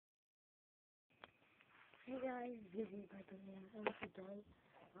Hey guys, Zzbadboyzz, and today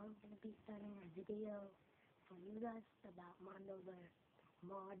I'm gonna be starting a video for you guys about another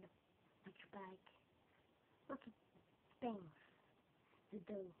mod, hatchback, lots of things to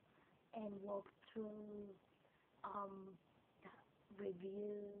do, and walk through the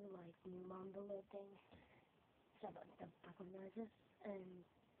review, like new mandala thing, about the Zzbadboyzz, and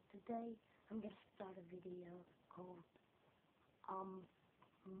today I'm gonna start a video called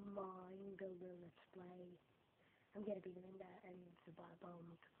Mind Builder Let's Play. I'm gonna be doing that and Zzbadboyzz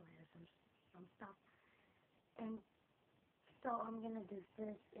multiplayer some stuff. And so I'm gonna do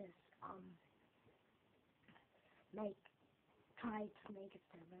this is try to make a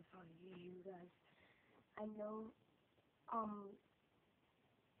server for you guys. I know I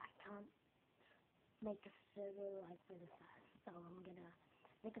can't make a server like really fast, so I'm gonna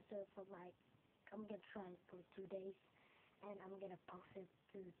make a server for I'm gonna try it for 2 days, and I'm gonna post it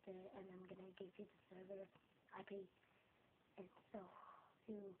Tuesday, and I'm gonna give you the server IP, and so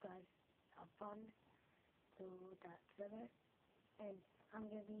you guys have fun to that server. And I'm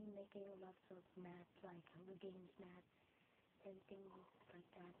gonna be making lots of maps, like Hunger Games maps and things like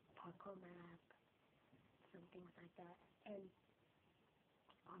that, parkour map, some things like that. And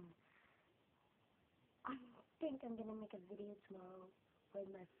I think I'm gonna make a video tomorrow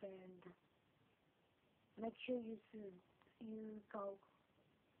with my friend. Make sure you go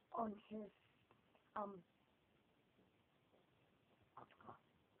on his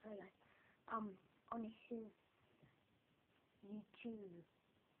on his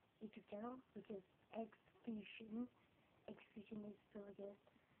YouTube channel, which is xfusion. Xfusion is really good.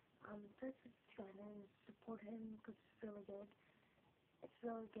 Just subscribe and support him because it's really good. It's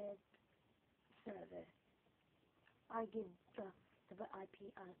really good server. I give the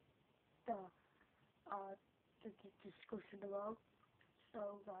IP the description below.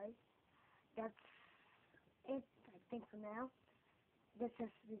 So guys, that's it I think for now. This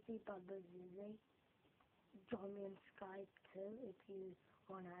is Zzbadboyzz. Join me on Skype too if you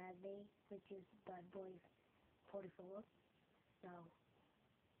wanna add me, which is Zzbadboyzz44. So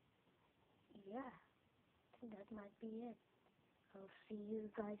yeah, I think that might be it. I'll see you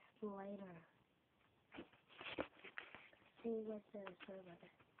guys later. See you guys later. Sorry about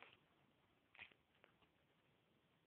that.